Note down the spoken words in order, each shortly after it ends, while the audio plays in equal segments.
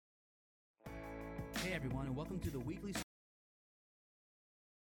Hey everyone, and welcome to the weekly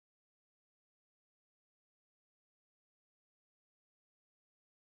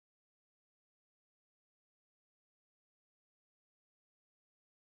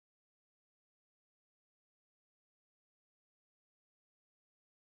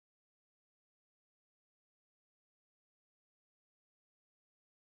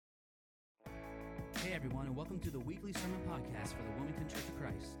Hey everyone, and welcome to the weekly sermon podcast for the Wilmington Church of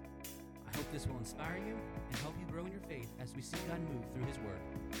Christ. I hope this will inspire you and help you grow in your faith as we see God move through His Word.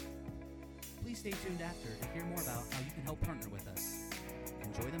 Please stay tuned after to hear more about how you can help partner with us.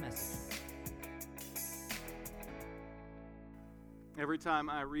 Enjoy the message. Every time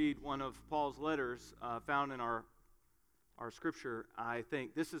I read one of Paul's letters found in our scripture, I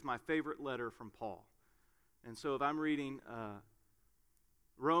think this is my favorite letter from Paul. And so if I'm reading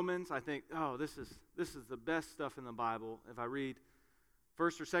Romans, I think, oh, this is the best stuff in the Bible. If I read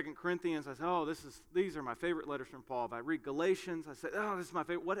 1st or 2nd Corinthians, I say, oh, these are my favorite letters from Paul. If I read Galatians, I say, oh, this is my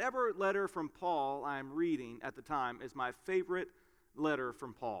favorite. Whatever letter from Paul I'm reading at the time is my favorite letter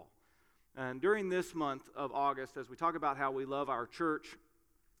from Paul. And during this month of August, as we talk about how we love our church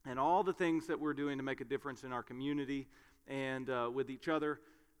and all the things that we're doing to make a difference in our community and with each other,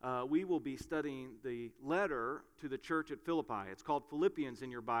 we will be studying the letter to the church at Philippi. It's called Philippians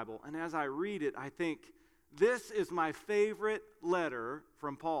in your Bible. And as I read it, I think, this is my favorite letter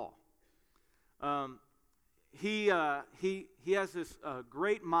from Paul. He has this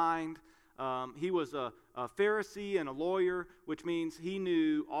great mind. He was a Pharisee and a lawyer, which means he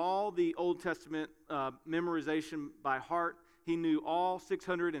knew all the Old Testament memorization by heart. He knew all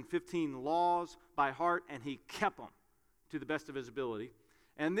 615 laws by heart, and he kept them to the best of his ability.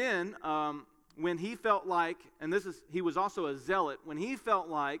 And then when he felt like, and he was also a zealot, when he felt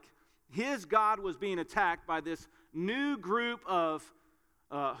like his God was being attacked by this new group of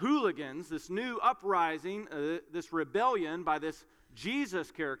hooligans, this new uprising, this rebellion by this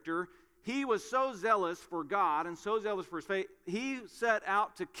Jesus character, he was so zealous for God and so zealous for his faith, he set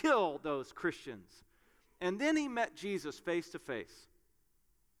out to kill those Christians. And then he met Jesus face to face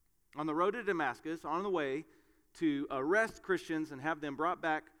on the road to Damascus, on the way to arrest Christians and have them brought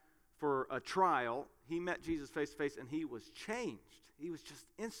back for a trial. He met Jesus face to face, and he was changed. He was just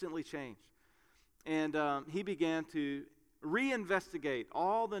instantly changed. And he began to reinvestigate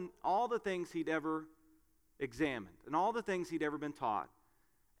all the things he'd ever examined and all the things he'd ever been taught.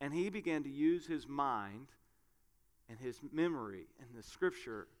 And he began to use his mind and his memory and the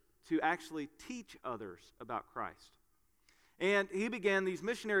Scripture to actually teach others about Christ. And he began these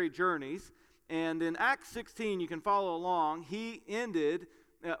missionary journeys. And in Acts 16, you can follow along, he ended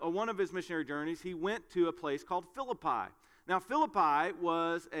one of his missionary journeys. He went to a place called Philippi. Now, Philippi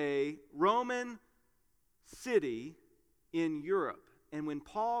was a Roman city in Europe. And when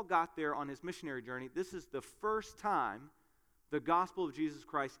Paul got there on his missionary journey, this is the first time the gospel of Jesus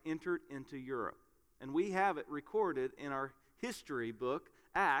Christ entered into Europe. And we have it recorded in our history book,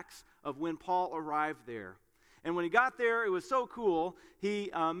 Acts, of when Paul arrived there. And when he got there, it was so cool.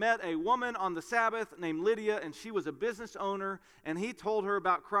 He met a woman on the Sabbath named Lydia, and she was a business owner, and he told her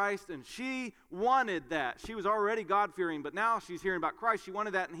about Christ, and she wanted that. She was already God-fearing, but now she's hearing about Christ. She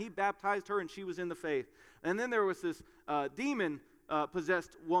wanted that, and he baptized her, and she was in the faith. And then there was this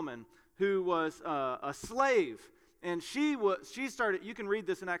demon-possessed woman who was a slave, and she started, you can read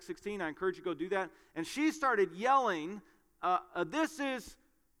this in Acts 16, I encourage you to go do that, and she started yelling, this is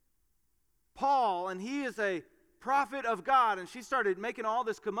Paul, and he is a prophet of God. And she started making all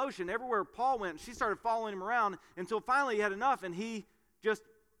this commotion everywhere Paul went. She started following him around until finally he had enough, and he just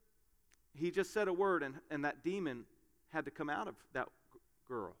said a word, and that demon had to come out of that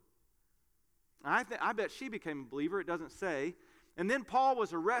girl. I bet she became a believer. It doesn't say. And then Paul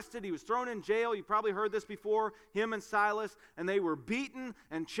was arrested. He was thrown in jail. You probably heard this before, him and Silas. And they were beaten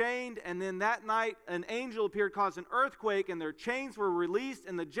and chained. And then that night, an angel appeared, caused an earthquake, and their chains were released.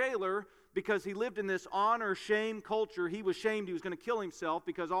 And the jailer, because he lived in this honor-shame culture, he was shamed he was going to kill himself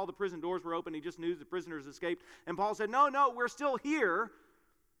because all the prison doors were open. He just knew the prisoners escaped. And Paul said, no, we're still here.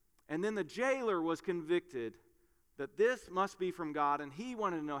 And then the jailer was convicted that this must be from God, and he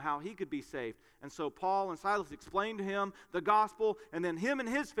wanted to know how he could be saved. And so Paul and Silas explained to him the gospel, and then him and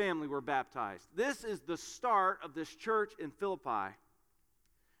his family were baptized. This is the start of this church in Philippi.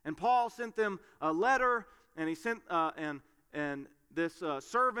 And Paul sent them a letter, and he sent and this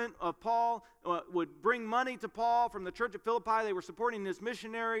servant of Paul would bring money to Paul from the church at Philippi. They were supporting this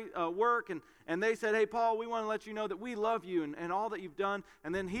missionary work, and they said, hey, Paul, we want to let you know that we love you and all that you've done.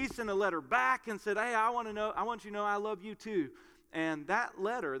 And then he sent a letter back and said, hey, I want you to know I love you too. And that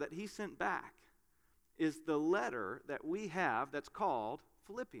letter that he sent back is the letter that we have that's called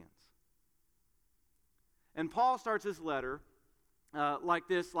Philippians. And Paul starts his letter like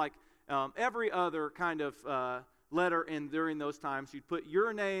this, like every other kind of letter during those times. You'd put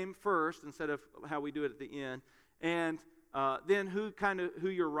your name first instead of how we do it at the end, and then who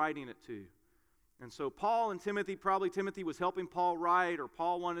you're writing it to. And so Paul and Timothy, probably Timothy was helping Paul write, or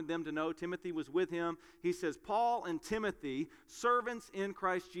Paul wanted them to know Timothy was with him. He says, Paul and Timothy, servants in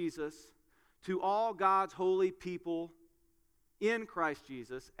Christ Jesus, to all God's holy people in Christ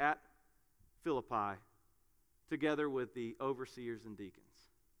Jesus at Philippi, together with the overseers and deacons.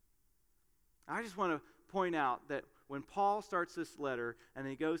 I just want to point out that when Paul starts this letter and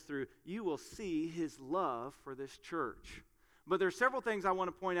he goes through, you will see his love for this church. But there are several things I want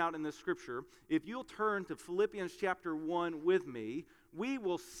to point out in this scripture. If you'll turn to Philippians chapter 1 with me, we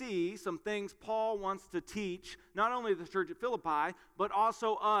will see some things Paul wants to teach, not only the church at Philippi, but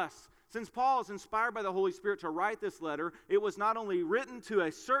also us. Since Paul is inspired by the Holy Spirit to write this letter, it was not only written to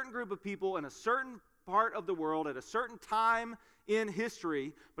a certain group of people in a certain part of the world at a certain time in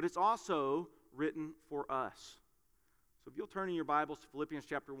history, but it's also written for us. So if you'll turn in your Bibles to Philippians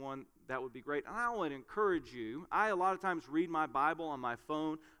chapter 1, that would be great. And I want to encourage you. I a lot of times read my Bible on my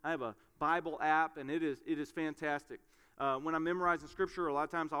phone. I have a Bible app, and it is fantastic. When I'm memorizing Scripture, a lot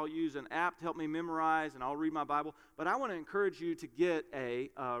of times I'll use an app to help me memorize, and I'll read my Bible. But I want to encourage you to get a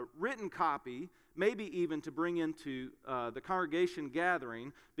written copy, maybe even to bring into the congregation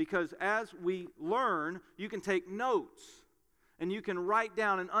gathering, because as we learn, you can take notes, and you can write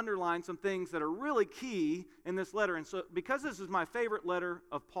down and underline some things that are really key in this letter. And so, because this is my favorite letter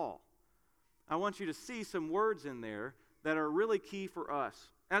of Paul, I want you to see some words in there that are really key for us.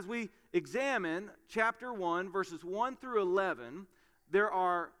 As we examine chapter 1, verses 1 through 11, there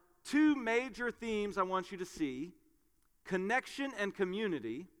are two major themes I want you to see: connection and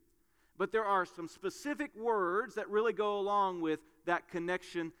community. But there are some specific words that really go along with that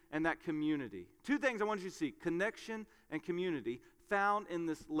connection and that community. Two things I want you to see: connection and community, found in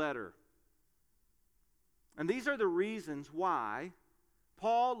this letter. And these are the reasons why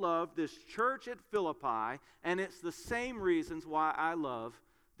Paul loved this church at Philippi, and it's the same reasons why I love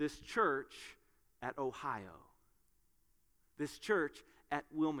this church at Ohio, this church at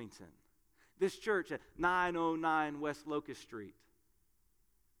Wilmington, this church at 909 West Locust Street.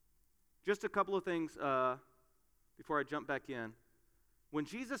 Just a couple of things before I jump back in. When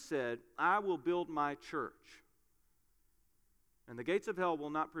Jesus said, I will build my church, and the gates of hell will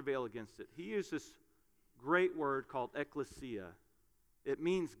not prevail against it, he used this great word called ecclesia. It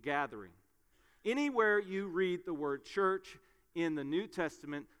means gathering. Anywhere you read the word church in the New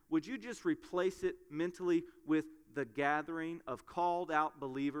Testament, would you just replace it mentally with the gathering of called out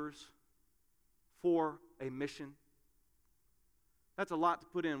believers for a mission? That's a lot to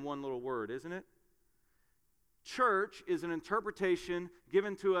put in one little word, isn't it? Church is an interpretation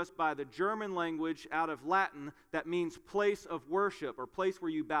given to us by the German language out of Latin that means place of worship or place where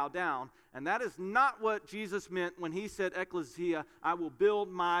you bow down. And that is not what Jesus meant when he said, ecclesia, I will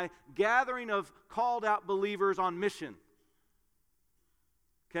build my gathering of called out believers on mission.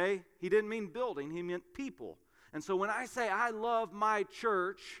 Okay? He didn't mean building, he meant people. And so when I say I love my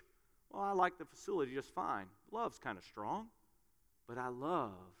church, well, I like the facility just fine. Love's kind of strong, but I love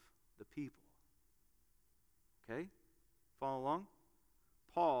the people. Okay? Follow along?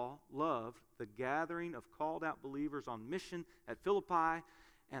 Paul loved the gathering of called out believers on mission at Philippi,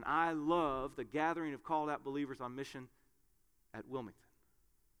 and I love the gathering of called out believers on mission at Wilmington.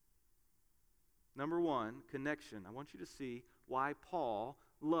 Number one, connection. I want you to see why Paul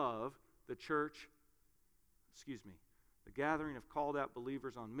loved the gathering of called out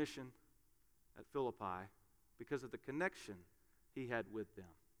believers on mission at Philippi, because of the connection he had with them.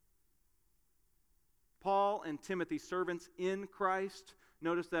 Paul and Timothy, servants in Christ.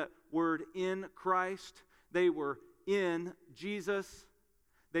 Notice that word, in Christ. They were in Jesus.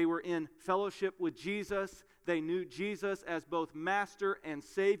 They were in fellowship with Jesus. They knew Jesus as both Master and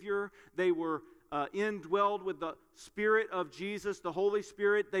Savior. They were indwelled with the Spirit of Jesus, the Holy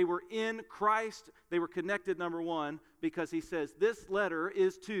Spirit. They were in Christ. They were connected, number one, because he says this letter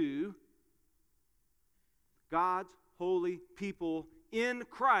is to God's holy people in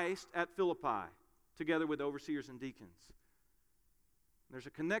Christ at Philippi, together with overseers and deacons. There's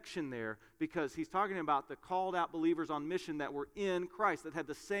a connection there because he's talking about the called out believers on mission that were in Christ, that had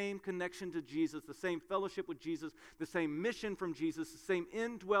the same connection to Jesus, the same fellowship with Jesus, the same mission from Jesus, the same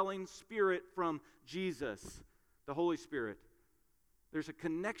indwelling Spirit from Jesus, the Holy Spirit. There's a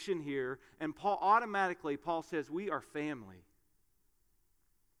connection here, and Paul says we are family.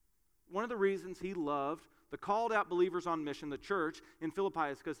 One of the reasons he loved the called out believers on mission, the church in Philippi,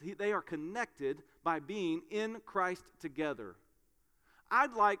 is because they are connected by being in Christ together.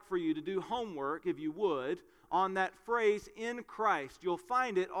 I'd like for you to do homework, if you would, on that phrase, in Christ. You'll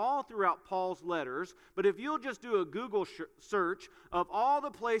find it all throughout Paul's letters, but if you'll just do a Google search of all the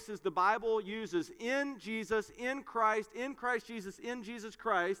places the Bible uses in Jesus, in Christ Jesus, in Jesus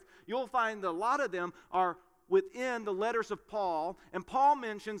Christ, you'll find that a lot of them are within the letters of Paul. And Paul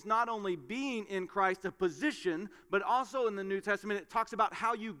mentions not only being in Christ, a position, but also in the New Testament, it talks about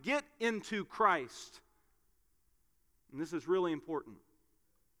how you get into Christ. And this is really important.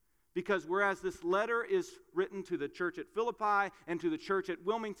 Because whereas this letter is written to the church at Philippi and to the church at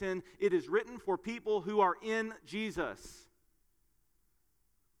Wilmington, it is written for people who are in Jesus.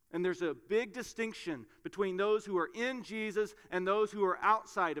 And there's a big distinction between those who are in Jesus and those who are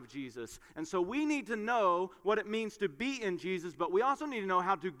outside of Jesus. And so we need to know what it means to be in Jesus, but we also need to know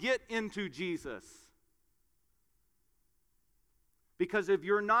how to get into Jesus. Because if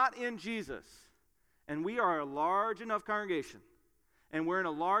you're not in Jesus, and we are a large enough congregation, and we're in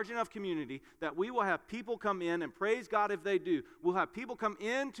a large enough community that we will have people come in, and praise God if they do. We'll have people come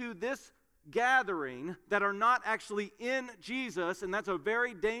into this gathering that are not actually in Jesus, and that's a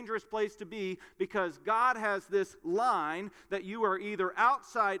very dangerous place to be, because God has this line that you are either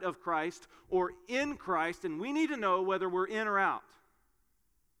outside of Christ or in Christ, and we need to know whether we're in or out.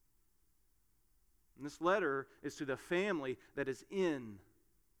 And this letter is to the family that is in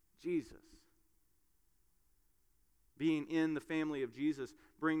Jesus. Being in the family of Jesus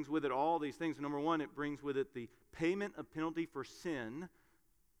brings with it all these things. Number one, it brings with it the payment of penalty for sin.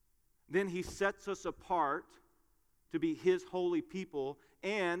 Then he sets us apart to be his holy people,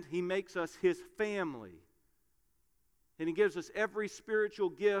 and he makes us his family. And he gives us every spiritual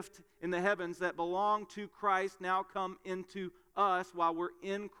gift in the heavens that belong to Christ now come into us while we're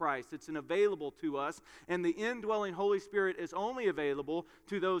in Christ. It's available to us, and the indwelling Holy Spirit is only available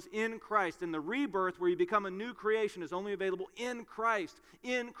to those in Christ. And the rebirth, where you become a new creation, is only available in Christ.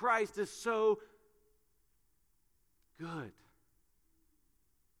 In Christ is so good.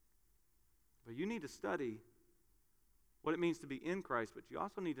 But you need to study what it means to be in Christ, but you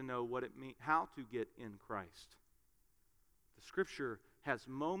also need to know what it means, how to get in Christ. The Scripture has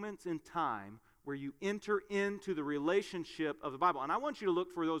moments in time where you enter into the relationship of the Bible. And I want you to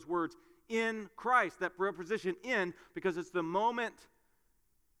look for those words, in Christ, that preposition in, because it's the moment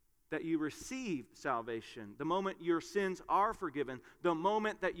that you receive salvation, the moment your sins are forgiven, the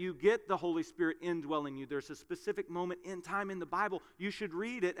moment that you get the Holy Spirit indwelling you. There's a specific moment in time in the Bible. You should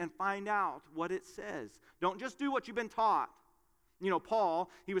read it and find out what it says. Don't just do what you've been taught. You know, Paul,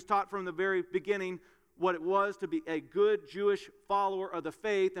 he was taught from the very beginning what it was to be a good Jewish follower of the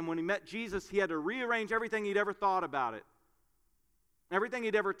faith, and when he met Jesus, he had to rearrange everything he'd ever thought about it. Everything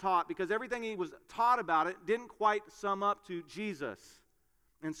he'd ever taught, because everything he was taught about it didn't quite sum up to Jesus.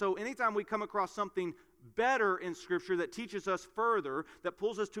 And so anytime we come across something better in Scripture that teaches us further, that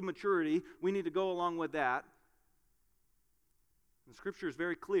pulls us to maturity, we need to go along with that. The Scripture is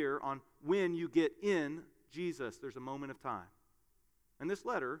very clear on when you get in Jesus. There's a moment of time. And this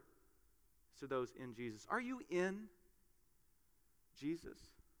letter is to those in Jesus. Are you in Jesus?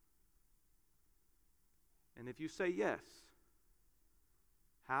 And if you say yes,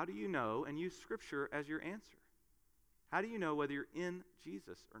 how do you know, and use Scripture as your answer? How do you know whether you're in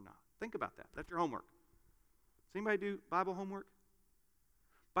Jesus or not? Think about that. That's your homework. Does anybody do Bible homework?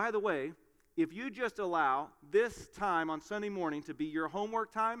 By the way, if you just allow this time on Sunday morning to be your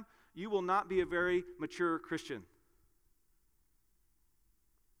homework time, you will not be a very mature Christian.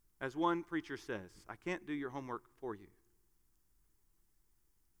 As one preacher says, I can't do your homework for you.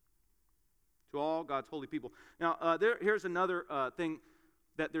 To all God's holy people. Now, here's another thing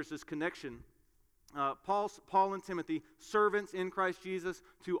that there's this connection. Paul and Timothy, servants in Christ Jesus,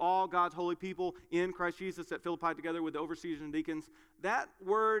 to all God's holy people in Christ Jesus at Philippi, together with the overseers and deacons. That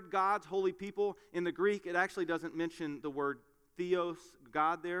word, God's holy people, in the Greek, it actually doesn't mention the word theos,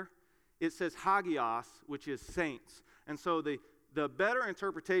 God there. It says hagios, which is saints. And so the better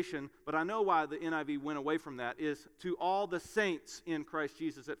interpretation, but I know why the NIV went away from that, is to all the saints in Christ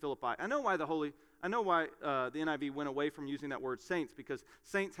Jesus at Philippi. I know why the NIV went away from using that word saints, because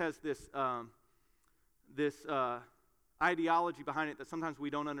saints has this ideology behind it that sometimes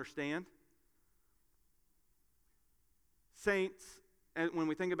we don't understand. Saints, when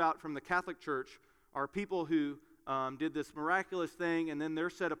we think about from the Catholic Church, are people who did this miraculous thing, and then they're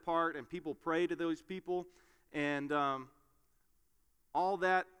set apart, and people pray to those people, and all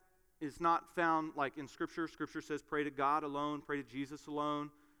that is not found like in Scripture. Scripture says pray to God alone, pray to Jesus alone.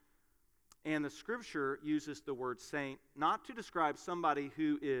 And the Scripture uses the word saint not to describe somebody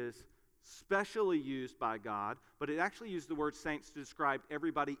who is specially used by God, but it actually used the word saints to describe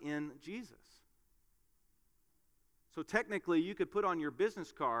everybody in Jesus. So technically, you could put on your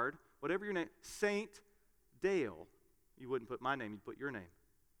business card, whatever your name, Saint Dale. You wouldn't put my name, you'd put your name.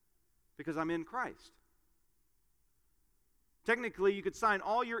 Because I'm in Christ. Technically, you could sign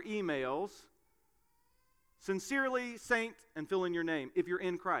all your emails, Sincerely Saint, and fill in your name if you're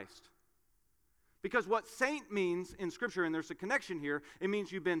in Christ. Because what saint means in Scripture, and there's a connection here, it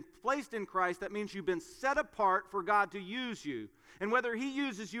means you've been placed in Christ. That means you've been set apart for God to use you. And whether He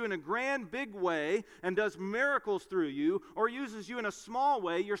uses you in a grand, big way and does miracles through you, or uses you in a small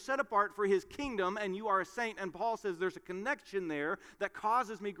way, you're set apart for His kingdom, and you are a saint. And Paul says there's a connection there that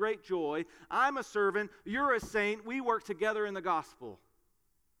causes me great joy. I'm a servant. You're a saint. We work together in the gospel.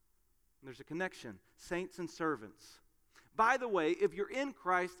 And there's a connection. Saints and servants. By the way, if you're in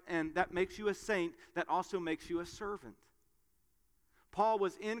Christ and that makes you a saint, that also makes you a servant. Paul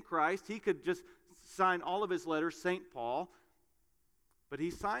was in Christ. He could just sign all of his letters, St. Paul, but he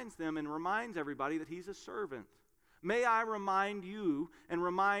signs them and reminds everybody that he's a servant. May I remind you and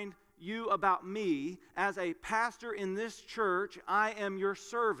remind you about me as a pastor in this church, I am your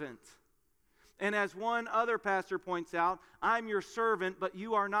servant. And as one other pastor points out, I'm your servant, but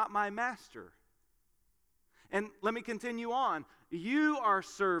you are not my master. And let me continue on. You are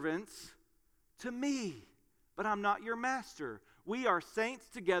servants to me, but I'm not your master. We are saints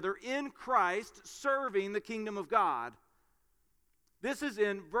together in Christ serving the kingdom of God. This is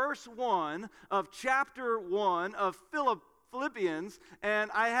in verse 1 of chapter 1 of Philippians, and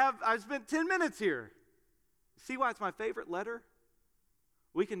I've spent 10 minutes here. See why it's my favorite letter?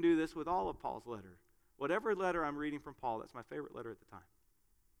 We can do this with all of Paul's letter. Whatever letter I'm reading from Paul, that's my favorite letter at the time.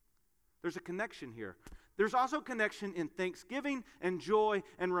 There's a connection here. There's also connection in thanksgiving and joy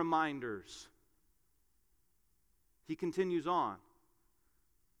and reminders. He continues on.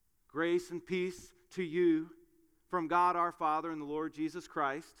 Grace and peace to you from God our Father and the Lord Jesus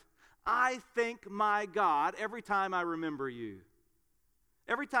Christ. I thank my God every time I remember you.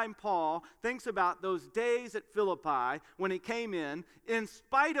 Every time Paul thinks about those days at Philippi when he came in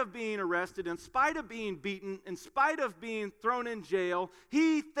spite of being arrested, in spite of being beaten, in spite of being thrown in jail,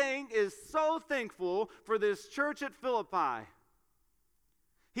 he is so thankful for this church at Philippi.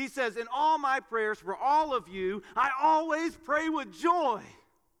 He says, in all my prayers for all of you, I always pray with joy.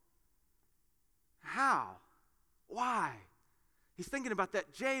 How? Why? He's thinking about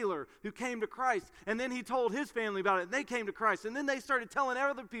that jailer who came to Christ, and then he told his family about it, and they came to Christ, and then they started telling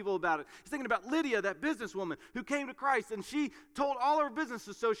other people about it. He's thinking about Lydia, that businesswoman who came to Christ, and she told all her business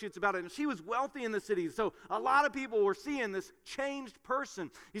associates about it, and she was wealthy in the city, so a lot of people were seeing this changed person.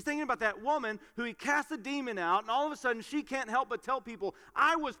 He's thinking about that woman who he cast a demon out, and all of a sudden she can't help but tell people,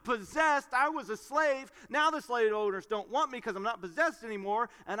 I was possessed, I was a slave, now the slave owners don't want me because I'm not possessed anymore,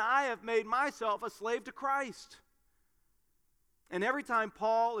 and I have made myself a slave to Christ. And every time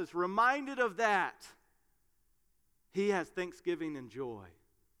Paul is reminded of that, he has thanksgiving and joy.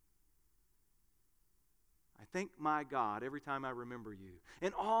 I thank my God every time I remember you.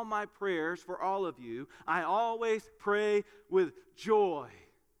 In all my prayers for all of you, I always pray with joy.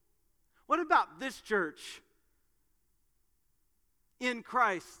 What about this church in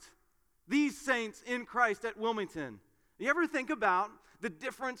Christ? These saints in Christ at Wilmington. You ever think about the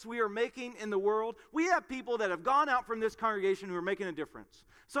difference we are making in the world? We have people that have gone out from this congregation who are making a difference.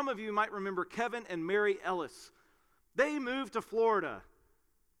 Some of you might remember Kevin and Mary Ellis. They moved to Florida.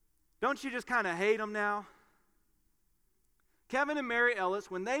 Don't you just kind of hate them now? Kevin and Mary Ellis,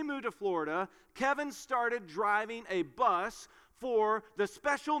 when they moved to Florida, Kevin started driving a bus for the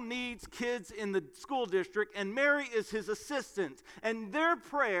special needs kids in the school district, and Mary is his assistant. And their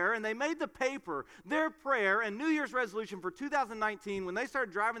prayer, and they made the paper, their prayer and New Year's resolution for 2019, when they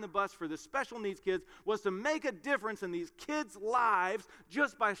started driving the bus for the special needs kids, was to make a difference in these kids' lives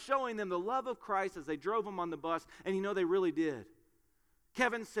just by showing them the love of Christ as they drove them on the bus, and you know they really did.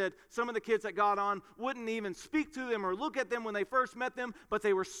 Kevin said some of the kids that got on wouldn't even speak to them or look at them when they first met them, but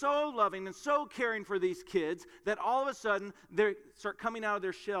they were so loving and so caring for these kids that all of a sudden they start coming out of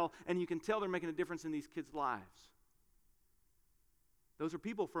their shell, and you can tell they're making a difference in these kids' lives. Those are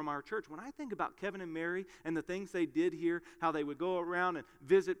people from our church. When I think about Kevin and Mary and the things they did here, how they would go around and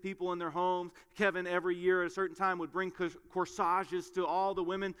visit people in their homes. Kevin every year at a certain time would bring corsages to all the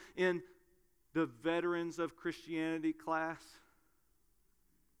women in the Veterans of Christianity class.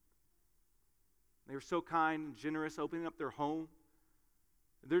 They were so kind and generous, opening up their home.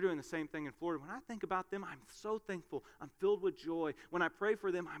 They're doing the same thing in Florida. When I think about them, I'm so thankful. I'm filled with joy. When I pray for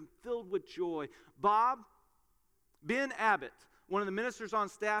them, I'm filled with joy. Ben Abbott, one of the ministers on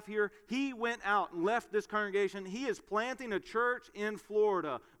staff here, he went out and left this congregation. He is planting a church in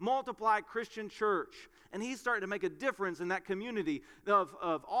Florida, Multiply Christian Church. And he's starting to make a difference in that community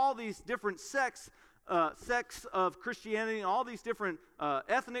of all these different sects sects of Christianity and all these different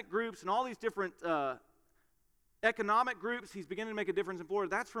ethnic groups and all these different economic groups. He's beginning to make a difference in Florida.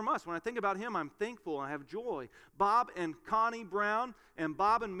 That's from us. When I think about him, I'm thankful and I have joy. Bob and Connie Brown and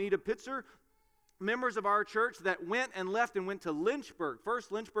Bob and Mita Pitzer, members of our church that went and left and went to Lynchburg,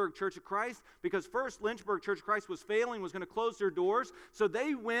 First Lynchburg Church of Christ, because First Lynchburg Church of Christ was failing, was going to close their doors. So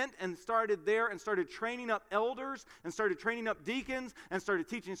they went and started there and started training up elders and started training up deacons and started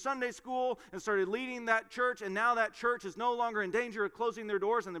teaching Sunday school and started leading that church. And now that church is no longer in danger of closing their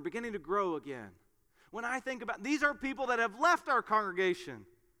doors and they're beginning to grow again. When I think about, these are people that have left our congregation.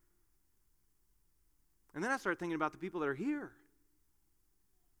 And then I start thinking about the people that are here.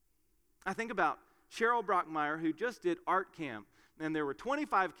 I think about Cheryl Brockmeyer, who just did art camp. And there were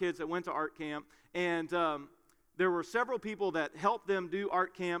 25 kids that went to art camp. And there were several people that helped them do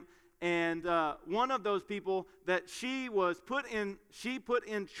art camp. And one of those people that she put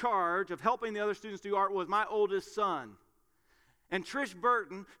in charge of helping the other students do art was my oldest son. And Trish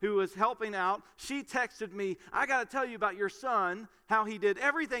Burton, who was helping out, she texted me, I got to tell you about your son, how he did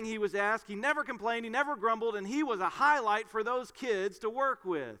everything he was asked. He never complained, he never grumbled, and he was a highlight for those kids to work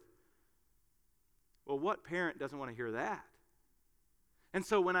with. Well, what parent doesn't want to hear that? And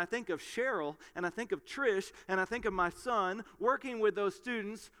so when I think of Cheryl, and I think of Trish, and I think of my son working with those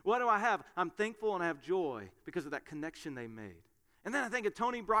students, what do I have? I'm thankful and I have joy because of that connection they made. And then I think of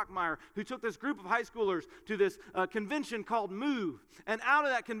Tony Brockmeyer, who took this group of high schoolers to this convention called MOVE. And out of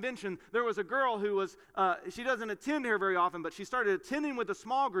that convention, there was a girl who was, she doesn't attend here very often, but she started attending with the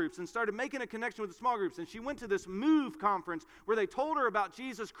small groups and started making a connection with the small groups. And she went to this MOVE conference where they told her about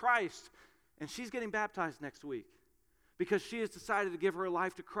Jesus Christ. And she's getting baptized next week because she has decided to give her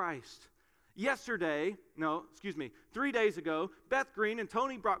life to Christ. 3 days ago, Beth Green and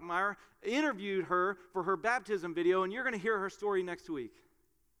Tony Brockmeyer interviewed her for her baptism video, and you're going to hear her story next week.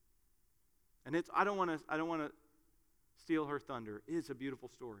 And I don't want to steal her thunder. It is a beautiful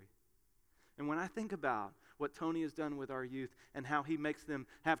story. And when I think about what Tony has done with our youth and how he makes them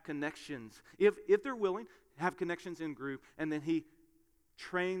have connections, if they're willing, have connections in group, and then he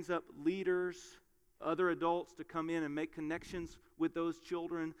trains up leaders, other adults to come in and make connections with those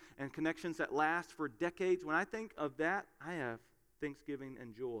children and connections that last for decades. When I think of that, I have thanksgiving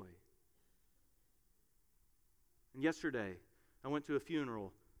and joy. And yesterday, I went to a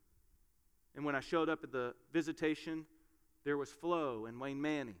funeral. And when I showed up at the visitation, there was Flo and Wayne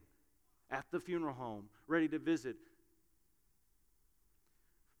Manning at the funeral home, ready to visit.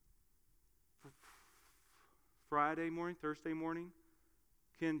 Thursday morning,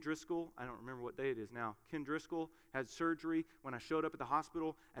 Ken Driscoll, I don't remember what day it is now. Ken Driscoll had surgery. When I showed up at the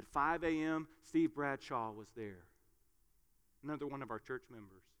hospital at 5 a.m., Steve Bradshaw was there. Another one of our church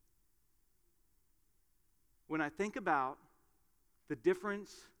members. When I think about the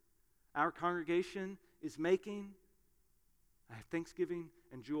difference our congregation is making, I have thanksgiving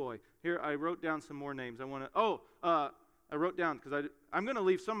and joy. Here, I wrote down some more names. I wrote down because I'm going to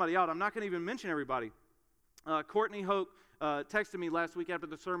leave somebody out. I'm not going to even mention everybody. Courtney Hoke texted me last week after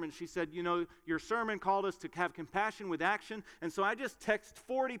the sermon. She said, your sermon called us to have compassion with action. And so I just texted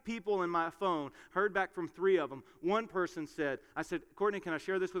 40 people in my phone, heard back from 3 of them. One person said, I said, Courtney, can I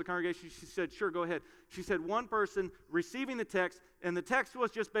share this with the congregation? She said, sure, go ahead. She said, one person receiving the text, and the text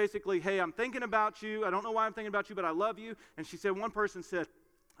was just basically, hey, I'm thinking about you. I don't know why I'm thinking about you, but I love you. And she said, one person said,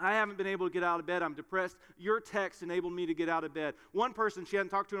 I haven't been able to get out of bed. I'm depressed. Your text enabled me to get out of bed. One person she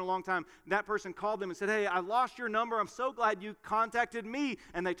hadn't talked to in a long time, that person called them and said, hey, I lost your number. I'm so glad you contacted me.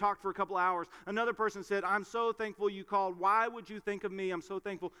 And they talked for a couple hours. Another person said, I'm so thankful you called. Why would you think of me? I'm so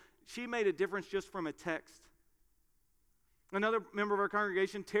thankful. She made a difference just from a text. Another member of our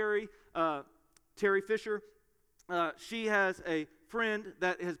congregation, Terry Fisher, she has a friend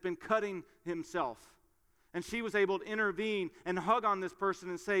that has been cutting himself. And she was able to intervene and hug on this person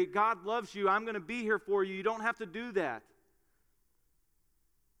and say, God loves you. I'm going to be here for you. You don't have to do that.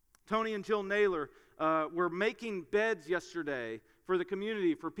 Tony and Jill Naylor were making beds yesterday for the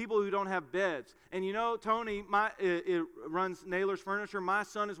community, for people who don't have beds. And Tony runs Naylor's Furniture. My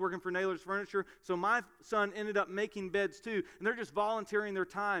son is working for Naylor's Furniture. So my son ended up making beds too. And they're just volunteering their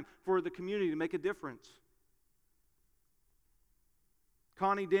time for the community to make a difference.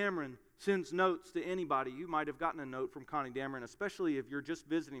 Connie Dameron sends notes to anybody. You might have gotten a note from Connie Dameron, especially if you're just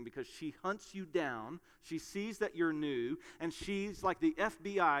visiting, because she hunts you down. She sees that you're new, and she's like the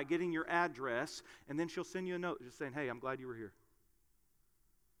FBI getting your address, and then she'll send you a note just saying, hey, I'm glad you were here.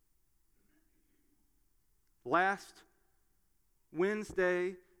 Last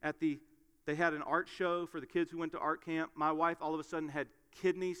Wednesday they had an art show for the kids who went to art camp. My wife all of a sudden had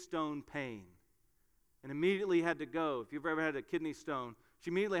kidney stone pain and immediately had to go. If you've ever had a kidney stone, she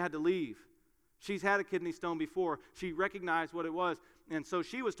immediately had to leave. She's had a kidney stone before. She recognized what it was. And so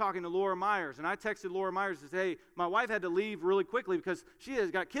she was talking to Laura Myers. And I texted Laura Myers and said, hey, my wife had to leave really quickly because she has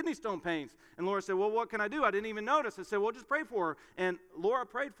got kidney stone pains. And Laura said, well, what can I do? I didn't even notice. I said, well, just pray for her. And Laura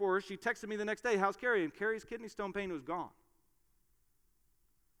prayed for her. She texted me the next day, how's Carrie? And Carrie's kidney stone pain was gone.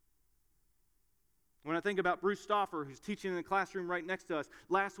 When I think about Bruce Stauffer, who's teaching in the classroom right next to us,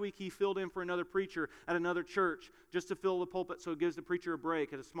 last week he filled in for another preacher at another church just to fill the pulpit so it gives the preacher a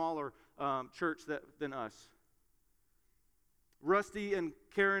break at a smaller church than us. Rusty and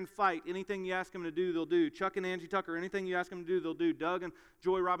Karen fight. Anything you ask them to do, they'll do. Chuck and Angie Tucker, anything you ask them to do, they'll do. Doug and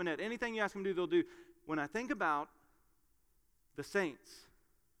Joy Robinette, anything you ask them to do, they'll do. When I think about the saints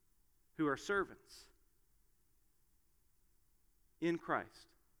who are servants in Christ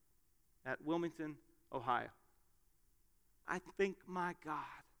at Wilmington, Ohio, I think, my God,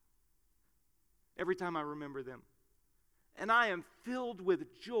 every time I remember them. And I am filled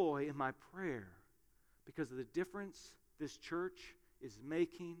with joy in my prayer because of the difference this church is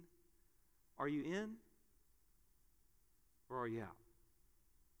making. Are you in or are you out?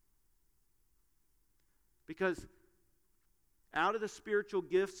 Because out of the spiritual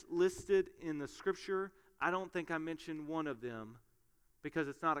gifts listed in the scripture, I don't think I mentioned one of them because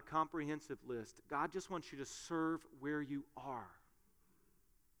it's not a comprehensive list. God just wants you to serve where you are.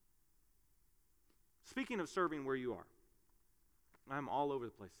 Speaking of serving where you are, I'm all over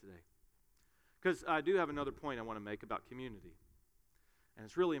the place today. Because I do have another point I want to make about community. And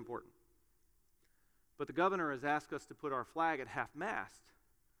it's really important. But the governor has asked us to put our flag at half-mast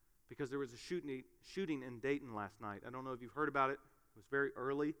because there was a shooting in Dayton last night. I don't know if you've heard about it. It was very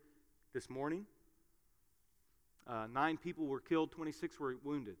early this morning. 9 people were killed, 26 were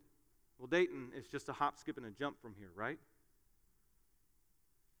wounded. Well, Dayton is just a hop, skip, and a jump from here, right?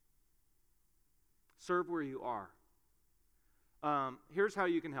 Serve where you are. Here's how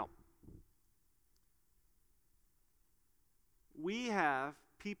you can help. We have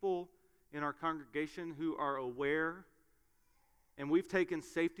people in our congregation who are aware, and we've taken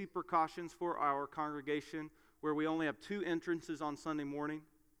safety precautions for our congregation where we only have 2 entrances on Sunday morning.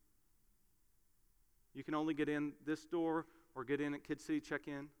 You can only get in this door or get in at Kid City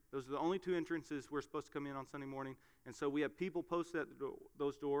check-in. Those are the only 2 entrances we're supposed to come in on Sunday morning. And so we have people posted at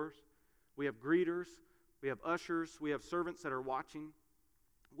those doors. We have greeters. We have ushers. We have servants that are watching.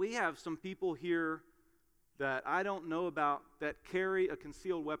 We have some people here that I don't know about that carry a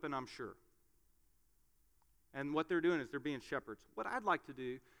concealed weapon, I'm sure. And what they're doing is they're being shepherds. What I'd like to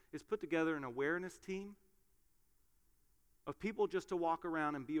do is put together an awareness team of people just to walk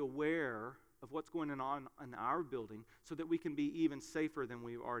around and be aware of what's going on in our building so that we can be even safer than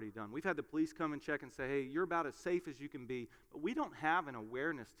we've already done. We've had the police come and check and say, hey, you're about as safe as you can be. But we don't have an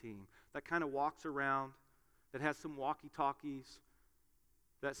awareness team that kind of walks around, that has some walkie-talkies,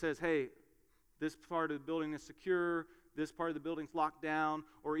 that says, hey, this part of the building is secure, this part of the building's locked down,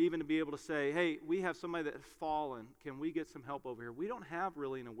 or even to be able to say, hey, we have somebody that has fallen. Can we get some help over here? We don't have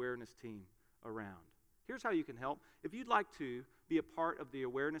really an awareness team around. Here's how you can help. If you'd like to be a part of the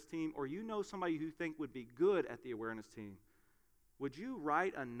awareness team, or you know somebody who you think would be good at the awareness team, would you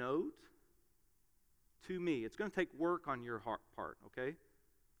write a note to me? It's going to take work on your part, okay?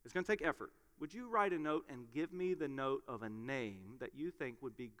 It's going to take effort. Would you write a note and give me the note of a name that you think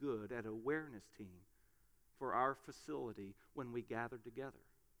would be good at awareness team for our facility when we gather together?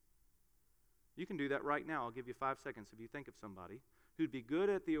 You can do that right now. I'll give you 5 seconds if you think of somebody who'd be good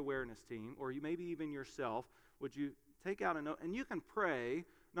at the awareness team, or you maybe even yourself. Would you take out a note? And you can pray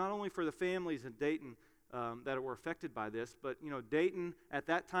not only for the families in Dayton that were affected by this, but Dayton at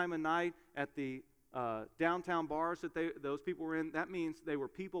that time of night at the downtown bars that those people were in, that means they were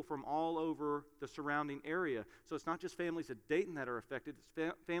people from all over the surrounding area. So it's not just families at Dayton that are affected,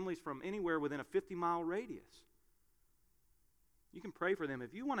 it's families from anywhere within a 50-mile radius. You can pray for them.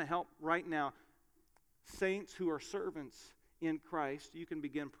 If you want to help right now, saints who are servants in Christ, you can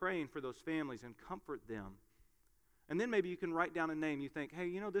begin praying for those families and comfort them. And then maybe you can write down a name. You think,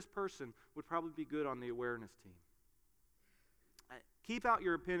 hey, this person would probably be good on the awareness team. Keep out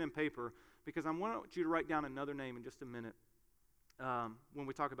your pen and paper, because I want you to write down another name in just a minute when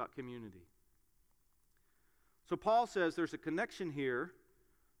we talk about community. So Paul says there's a connection here.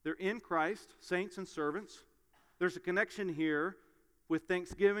 They're in Christ, saints and servants. There's a connection here with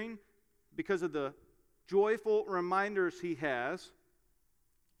thanksgiving because of the joyful reminders he has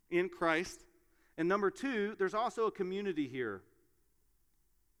in Christ. And number 2, there's also a community here.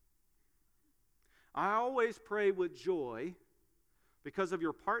 I always pray with joy because of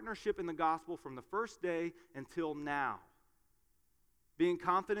your partnership in the gospel from the first day until now. Being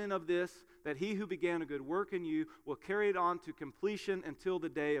confident of this, that he who began a good work in you will carry it on to completion until the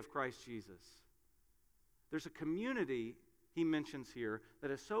day of Christ Jesus. there's a community he mentions here that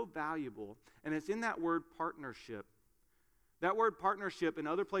is so valuable, and it's in that word partnership. That word partnership in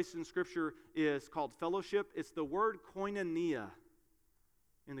other places in Scripture is called fellowship. It's the word koinonia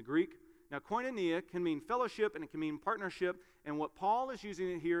in the Greek. Now, koinonia can mean fellowship and it can mean partnership. And what Paul is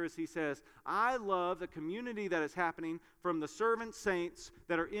using it here is he says, I love the community that is happening from the servant saints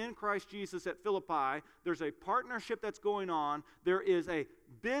that are in Christ Jesus at Philippi. There's a partnership that's going on. There is a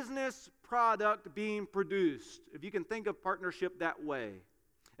business product being produced, if you can think of partnership that way.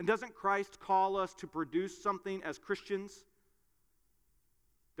 And doesn't Christ call us to produce something as Christians?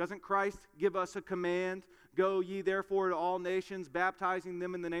 Doesn't Christ give us a command? Go ye therefore to all nations, baptizing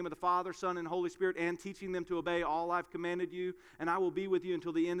them in the name of the Father, Son, and Holy Spirit, and teaching them to obey all I've commanded you, and I will be with you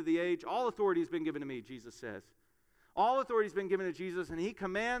until the end of the age. All authority has been given to me, Jesus says. All authority has been given to Jesus, and he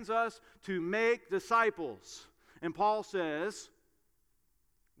commands us to make disciples. And Paul says,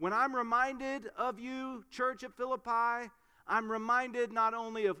 when I'm reminded of you, church at Philippi, I'm reminded not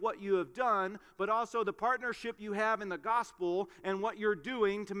only of what you have done, but also the partnership you have in the gospel and what you're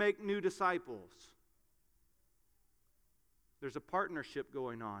doing to make new disciples. There's a partnership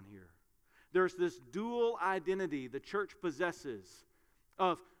going on here. There's this dual identity the church possesses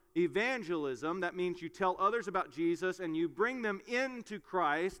of evangelism, that means you tell others about Jesus and you bring them into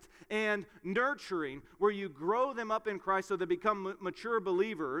Christ, and nurturing, where you grow them up in Christ so they become mature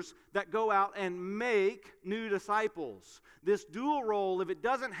believers that go out and make new disciples. This dual role, if it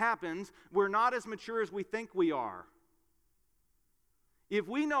doesn't happen, we're not as mature as we think we are. If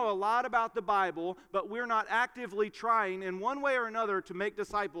we know a lot about the Bible, but we're not actively trying in one way or another to make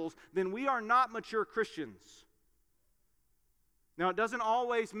disciples, then we are not mature Christians. Now, it doesn't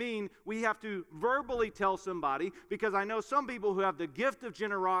always mean we have to verbally tell somebody, because I know some people who have the gift of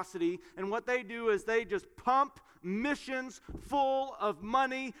generosity, and what they do is they just pump missions full of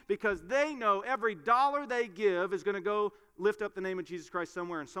money because they know every dollar they give is going to go lift up the name of Jesus Christ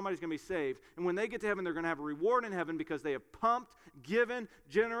somewhere, and somebody's going to be saved. And when they get to heaven, they're going to have a reward in heaven because they have pumped, given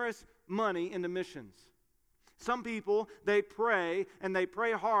generous money into missions. Some people, they pray, and they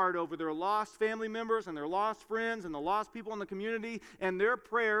pray hard over their lost family members and their lost friends and the lost people in the community, and their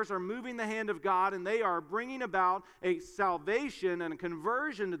prayers are moving the hand of God, and they are bringing about a salvation and a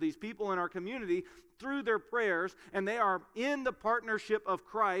conversion to these people in our community through their prayers, and they are in the partnership of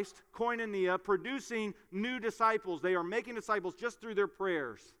Christ, koinonia, producing new disciples. They are making disciples just through their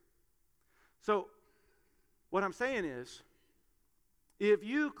prayers. So, what I'm saying is, if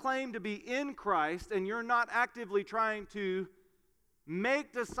you claim to be in Christ and you're not actively trying to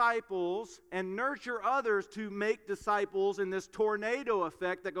make disciples and nurture others to make disciples in this tornado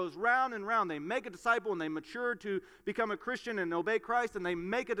effect that goes round and round, they make a disciple and they mature to become a Christian and obey Christ, and they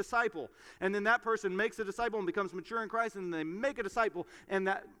make a disciple. And then that person makes a disciple and becomes mature in Christ, and they make a disciple. And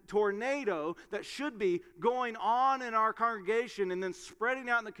that tornado that should be going on in our congregation and then spreading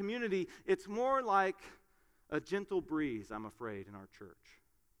out in the community, it's more like a gentle breeze, I'm afraid, in our church.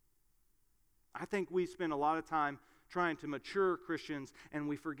 I think we spend a lot of time trying to mature Christians, and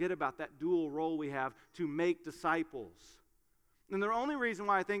we forget about that dual role we have to make disciples. And the only reason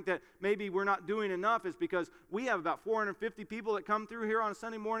why I think that maybe we're not doing enough is because we have about 450 people that come through here on a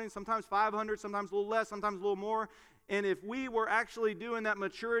Sunday morning, sometimes 500, sometimes a little less, sometimes a little more. And if we were actually doing that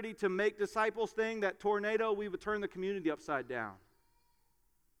maturity to make disciples thing, that tornado, we would turn the community upside down.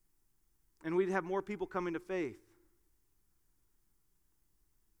 And we'd have more people coming to faith.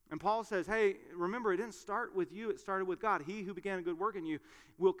 And Paul says, hey, remember, it didn't start with you, it started with God. He who began a good work in you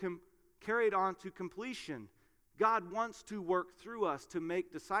will carry it on to completion. God wants to work through us to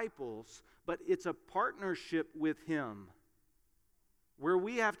make disciples, but it's a partnership with Him, where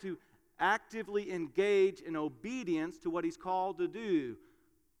we have to actively engage in obedience to what He's called to do.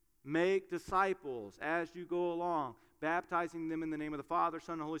 Make disciples as you go along, baptizing them in the name of the Father,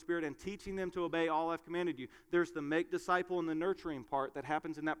 Son, and Holy Spirit, and teaching them to obey all I've commanded you. There's the make disciple and the nurturing part that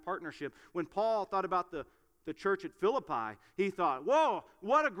happens in that partnership. When Paul thought about the church at Philippi, he thought, whoa,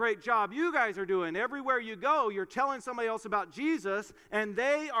 what a great job you guys are doing. Everywhere you go, you're telling somebody else about Jesus, and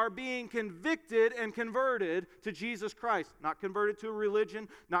they are being convicted and converted to Jesus Christ. Not converted to a religion,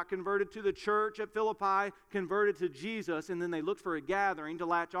 not converted to the church at Philippi, converted to Jesus, and then they looked for a gathering to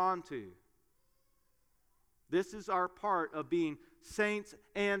latch on to. This is our part of being saints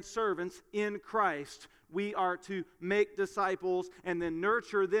and servants in Christ. We are to make disciples and then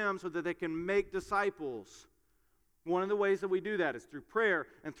nurture them so that they can make disciples. One of the ways that we do that is through prayer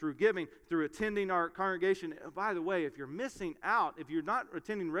and through giving, through attending our congregation. By the way, if you're missing out, if you're not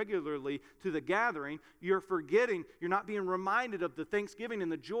attending regularly to the gathering, you're forgetting, you're not being reminded of the thanksgiving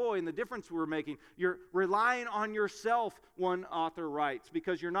and the joy and the difference we're making. You're relying on yourself, one author writes,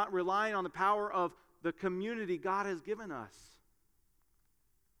 because you're not relying on the power of the community God has given us.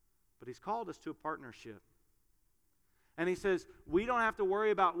 But He's called us to a partnership. And He says, we don't have to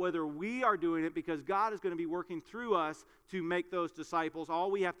worry about whether we are doing it because God is going to be working through us to make those disciples. All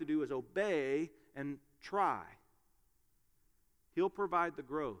we have to do is obey and try. He'll provide the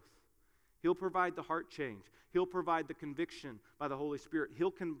growth. He'll provide the heart change. He'll provide the conviction by the Holy Spirit.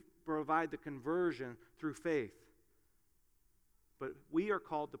 He'll provide the conversion through faith. But we are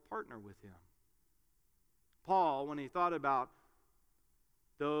called to partner with Him. Paul, when he thought about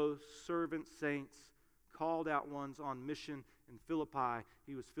those servant saints, called out ones on mission in Philippi,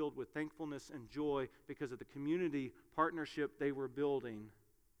 he was filled with thankfulness and joy because of the community partnership they were building.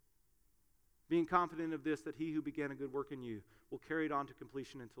 Being confident of this, that He who began a good work in you will carry it on to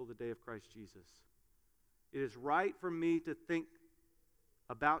completion until the day of Christ Jesus. It is right for me to think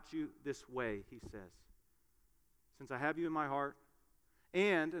about you this way, he says, since I have you in my heart.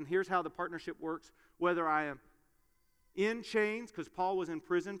 And here's how the partnership works, whether I am in chains, because Paul was in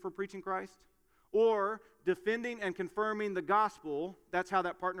prison for preaching Christ, or defending and confirming the gospel. That's how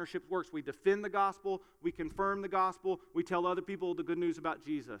that partnership works. We defend the gospel, we confirm the gospel, we tell other people the good news about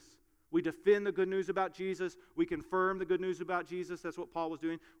Jesus. We defend the good news about Jesus, we confirm the good news about Jesus. That's what Paul was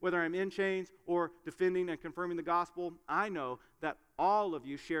doing. Whether I'm in chains or defending and confirming the gospel, I know that all of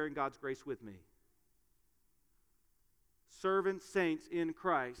you share in God's grace with me. Servant saints in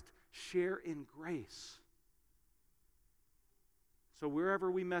Christ share in grace. So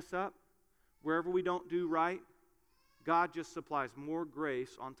wherever we mess up, wherever we don't do right, God just supplies more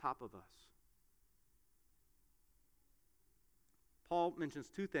grace on top of us. Paul mentions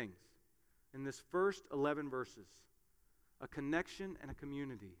two things in this first 11 verses: a connection and a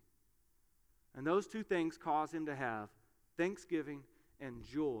community. And those two things cause him to have thanksgiving and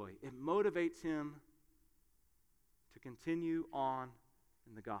joy. It motivates him to continue on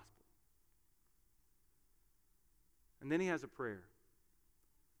in the gospel. And then he has a prayer.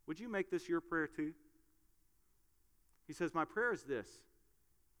 Would you make this your prayer too? He says, my prayer is this,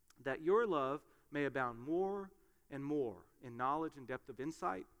 that your love may abound more and more in knowledge and depth of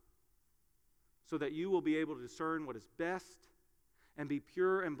insight, so that you will be able to discern what is best and be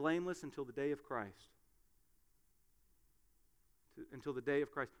pure and blameless until the day of Christ. Until the day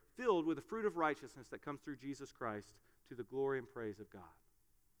of Christ, filled with the fruit of righteousness that comes through Jesus Christ to the glory and praise of God.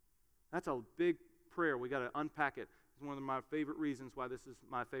 That's a big prayer. We got to unpack it. It's one of my favorite reasons why this is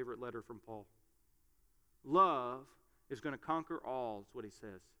my favorite letter from Paul. Love is going to conquer all, is what he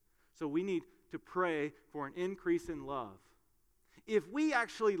says. So we need to pray for an increase in love. If we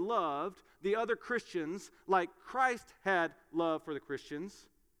actually loved the other Christians like Christ had love for the Christians,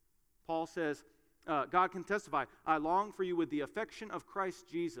 Paul says, God can testify, I long for you with the affection of Christ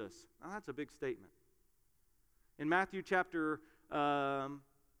Jesus. Now that's a big statement. In Matthew chapter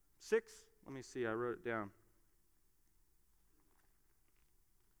 6, let me see, I wrote it down.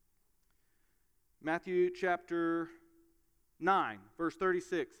 Matthew chapter 9, verse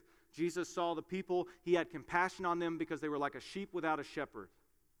 36. Jesus saw the people. He had compassion on them because they were like a sheep without a shepherd.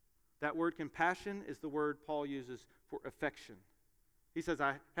 That word compassion is the word Paul uses for affection. He says,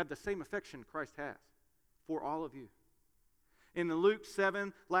 I have the same affection Christ has for all of you. In Luke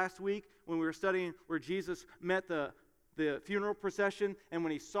 7 last week, when we were studying where Jesus met the funeral procession, and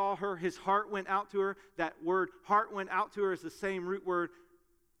when he saw her, his heart went out to her. That word heart went out to her is the same root word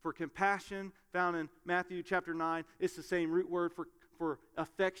for compassion found in Matthew chapter 9. It's the same root word for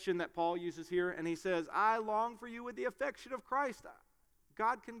affection that Paul uses here. And he says, I long for you with the affection of Christ.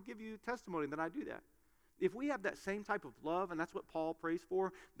 God can give you testimony that I do that. If we have that same type of love, and that's what Paul prays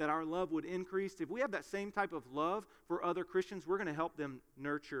for, that our love would increase. If we have that same type of love for other Christians, we're going to help them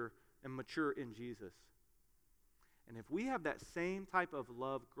nurture and mature in Jesus. And if we have that same type of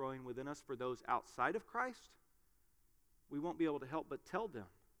love growing within us for those outside of Christ, we won't be able to help but tell them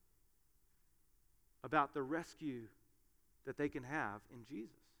about the rescue that they can have in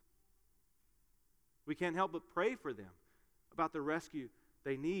Jesus. We can't help but pray for them about the rescue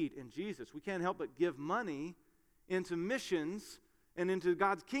they need in Jesus. We can't help but give money into missions and into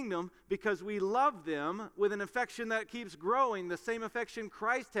God's kingdom because we love them with an affection that keeps growing, the same affection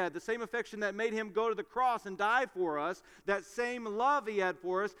Christ had, the same affection that made him go to the cross and die for us, that same love he had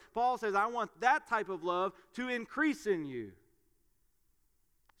for us. Paul says, I want that type of love to increase in you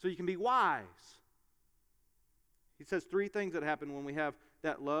so you can be wise. He says three things that happen when we have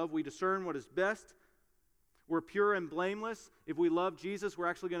that love. We discern what is best. We're pure and blameless. If we love Jesus, we're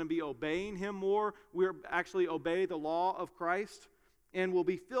actually going to be obeying him more. We're actually obey the law of Christ. And we'll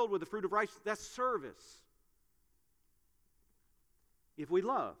be filled with the fruit of righteousness. That's service. If we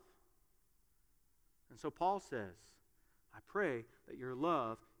love. And so Paul says, I pray that your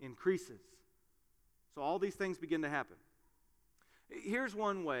love increases. So all these things begin to happen. Here's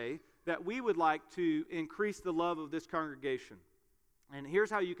one way that we would like to increase the love of this congregation. And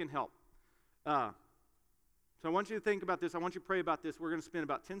here's how you can help. So I want you to think about this. I want you to pray about this. We're going to spend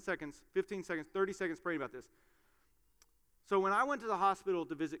about 10 seconds, 15 seconds, 30 seconds praying about this. So when I went to the hospital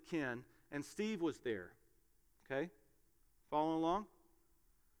to visit Ken, and Steve was there, okay? Following along?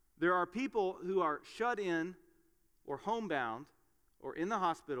 There are people who are shut in or homebound or in the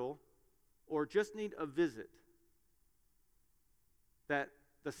hospital or just need a visit that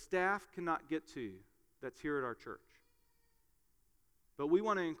the staff cannot get to that's here at our church. But we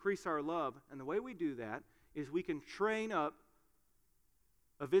want to increase our love, and the way we do that is we can train up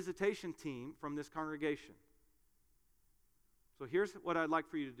a visitation team from this congregation. So here's what I'd like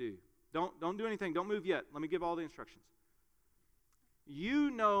for you to do. Don't do anything. Don't move yet. Let me give all the instructions. You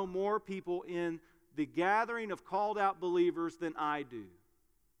know more people in the gathering of called out believers than I do.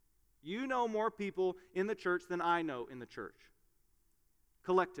 You know more people in the church than I know in the church,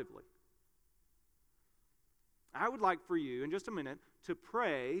 collectively. I would like for you, in just a minute, to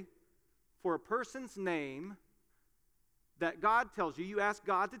pray for a person's name that God tells you. You ask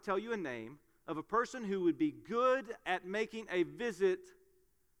God to tell you a name of a person who would be good at making a visit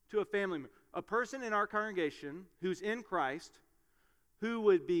to a family member. A person in our congregation who's in Christ who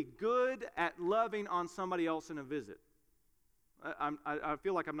would be good at loving on somebody else in a visit. I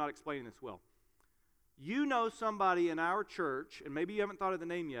feel like I'm not explaining this well. You know somebody in our church, and maybe you haven't thought of the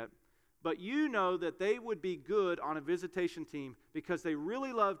name yet, but you know that they would be good on a visitation team because they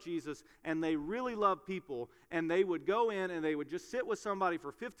really love Jesus and they really love people, and they would go in and they would just sit with somebody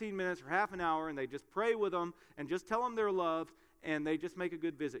for 15 minutes or half an hour, and they just pray with them and just tell them they're loved, and they just make a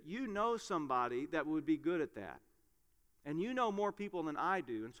good visit. You know somebody that would be good at that. And you know more people than I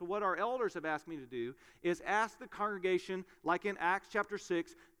do. And so what our elders have asked me to do is ask the congregation, like in Acts chapter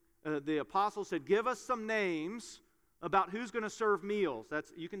 6, the apostle said, give us some names about who's going to serve meals.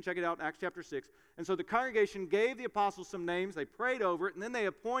 You can check it out in Acts chapter 6. And so the congregation gave the apostles some names, they prayed over it, and then they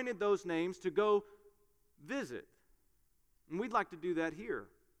appointed those names to go visit. And we'd like to do that here.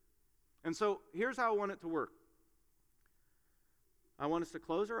 And so here's how I want it to work. I want us to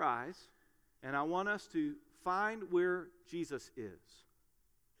close our eyes, and I want us to find where Jesus is.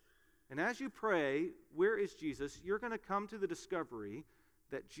 And as you pray, where is Jesus? You're going to come to the discovery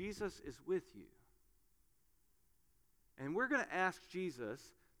that Jesus is with you. And we're going to ask Jesus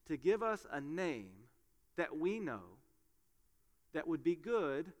to give us a name that we know that would be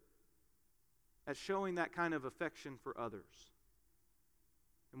good at showing that kind of affection for others.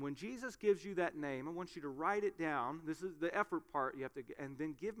 And when Jesus gives you that name, I want you to write it down. This is the effort part you have to, and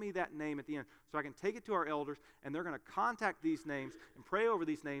then give me that name at the end so I can take it to our elders, and they're going to contact these names and pray over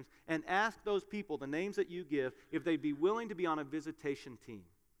these names and ask those people, the names that you give, if they'd be willing to be on a visitation team.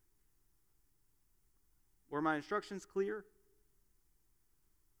 Were my instructions clear?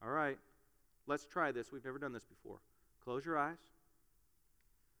 All right, let's try this. We've never done this before. Close your eyes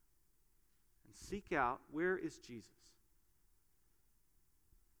and seek out, where is Jesus?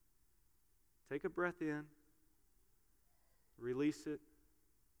 Take a breath in, release it,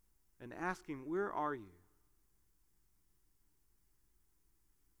 and ask him, where are you?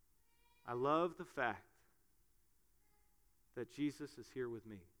 I love the fact that Jesus is here with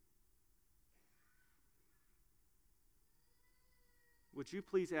me. Would you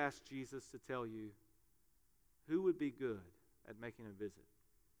please ask Jesus to tell you who would be good at making a visit?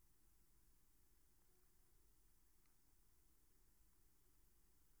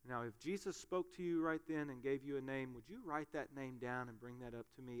 Now, if Jesus spoke to you right then and gave you a name, would you write that name down and bring that up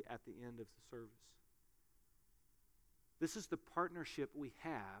to me at the end of the service? This is the partnership we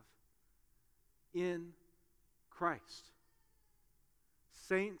have in Christ.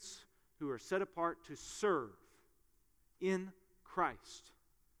 Saints who are set apart to serve in Christ.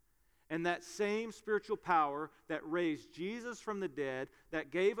 And that same spiritual power that raised Jesus from the dead,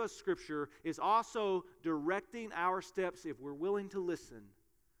 that gave us Scripture, is also directing our steps if we're willing to listen.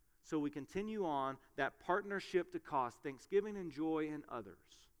 So we continue on that partnership to cause thanksgiving and joy in others.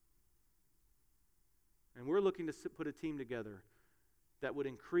 And we're looking to put a team together that would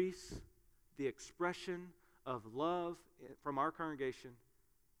increase the expression of love from our congregation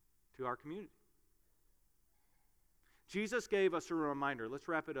to our community. Jesus gave us a reminder. Let's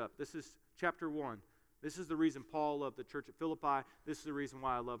wrap it up. This is chapter 1. This is the reason Paul loved the church at Philippi. This is the reason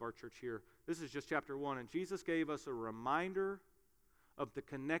why I love our church here. This is just chapter 1. And Jesus gave us a reminder of the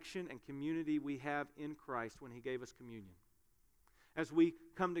connection and community we have in Christ when he gave us communion. As we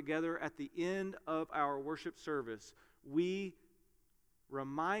come together at the end of our worship service, we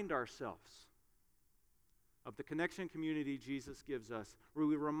remind ourselves of the connection community Jesus gives us, where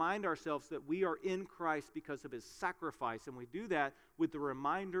we remind ourselves that we are in Christ because of his sacrifice, and we do that with the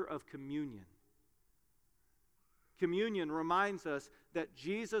reminder of communion. Communion reminds us that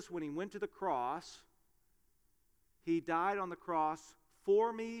Jesus, when he went to the cross, he died on the cross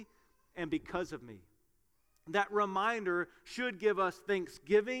for me and because of me. That reminder should give us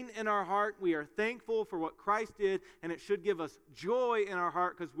thanksgiving in our heart. We are thankful for what Christ did, and it should give us joy in our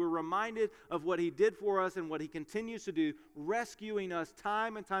heart because we're reminded of what he did for us and what he continues to do, rescuing us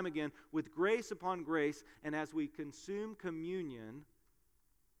time and time again with grace upon grace. And as we consume communion,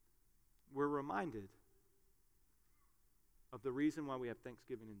 we're reminded of the reason why we have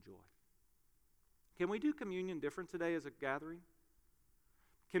thanksgiving and joy. Can we do communion different today as a gathering?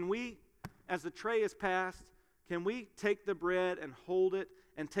 Can we, as the tray is passed, can we take the bread and hold it,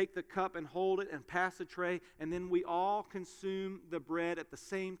 and take the cup and hold it, and pass the tray, and then we all consume the bread at the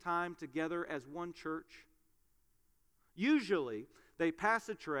same time together as one church? Usually, they pass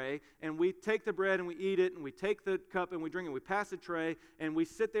the tray, and we take the bread and we eat it, and we take the cup and we drink it. We pass the tray, and we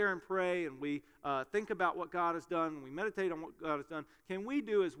sit there and pray, and we think about what God has done, and we meditate on what God has done. Can we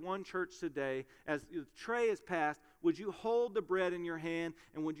do as one church today, as the tray is passed, would you hold the bread in your hand,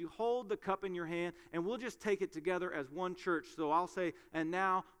 and would you hold the cup in your hand, and we'll just take it together as one church. So I'll say, and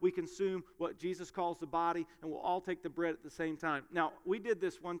now we consume what Jesus calls the body, and we'll all take the bread at the same time. Now, we did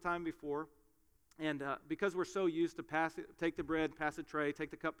this one time before. And because we're so used to take the bread, pass the tray, take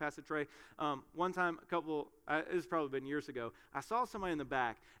the cup, pass the tray, one time, it's probably been years ago, I saw somebody in the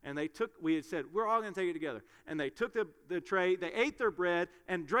back, and we had said, we're all going to take it together. And they took the tray, they ate their bread,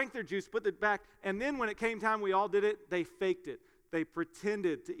 and drank their juice, put it back, and then when it came time we all did it, they faked it. They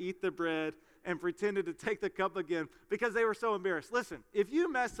pretended to eat the bread and pretended to take the cup again because they were so embarrassed. Listen, if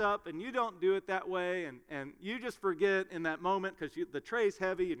you mess up and you don't do it that way and you just forget in that moment because the tray's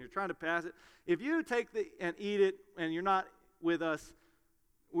heavy and you're trying to pass it, if you take and eat it and you're not with us,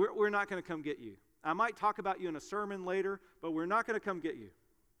 we're not going to come get you. I might talk about you in a sermon later, but we're not going to come get you.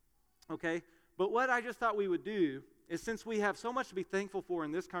 Okay? But what I just thought we would do is, since we have so much to be thankful for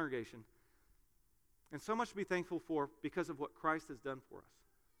in this congregation and so much to be thankful for because of what Christ has done for us,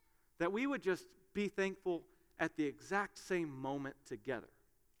 that we would just be thankful at the exact same moment together.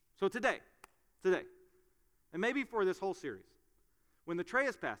 So today, and maybe for this whole series, when the tray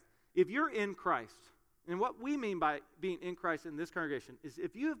is passed, if you're in Christ, and what we mean by being in Christ in this congregation is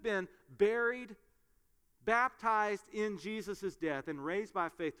if you have been buried, baptized in Jesus' death, and raised by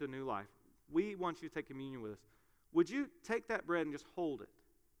faith to a new life, we want you to take communion with us. Would you take that bread and just hold it?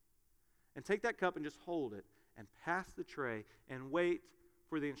 And take that cup and just hold it, and pass the tray, and wait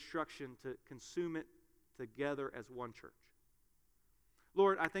for the instruction to consume it together as one church.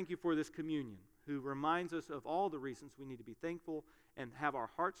 Lord, I thank you for this communion, who reminds us of all the reasons we need to be thankful and have our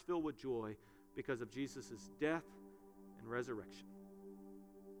hearts filled with joy because of Jesus' death and resurrection.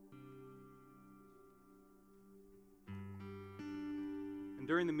 And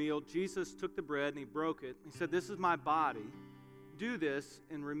during the meal, Jesus took the bread and he broke it. He said, "This is my body. Do this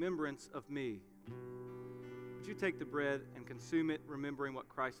in remembrance of me." Would you take the bread and consume it, remembering what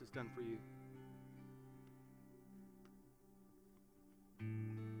Christ has done for you?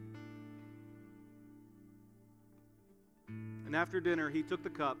 And after dinner, he took the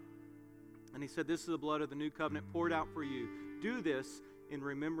cup and he said, "This is the blood of the new covenant poured out for you. Do this in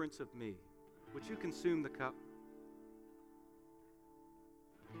remembrance of me." Would you consume the cup?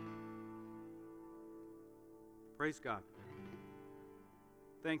 Praise God.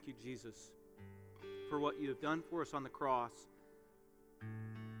 Thank you, Jesus, for what you have done for us on the cross,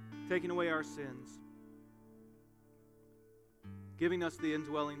 taking away our sins, giving us the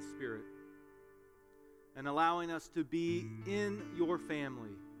indwelling Spirit, and allowing us to be in your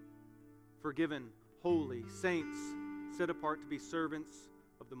family, forgiven, holy, saints, set apart to be servants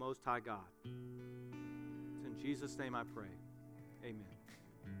of the Most High God. It's in Jesus' name I pray. Amen.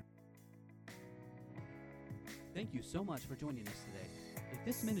 Thank you so much for joining us today. If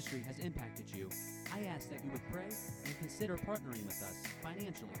this ministry has impacted you, I ask that you would pray and consider partnering with us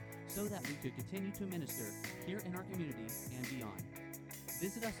financially so that we could continue to minister here in our community and beyond.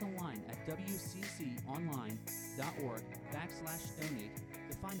 Visit us online at wcconline.org/donate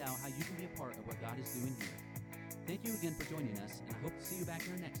to find out how you can be a part of what God is doing here. Thank you again for joining us, and I hope to see you back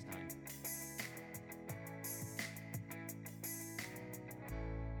here next time.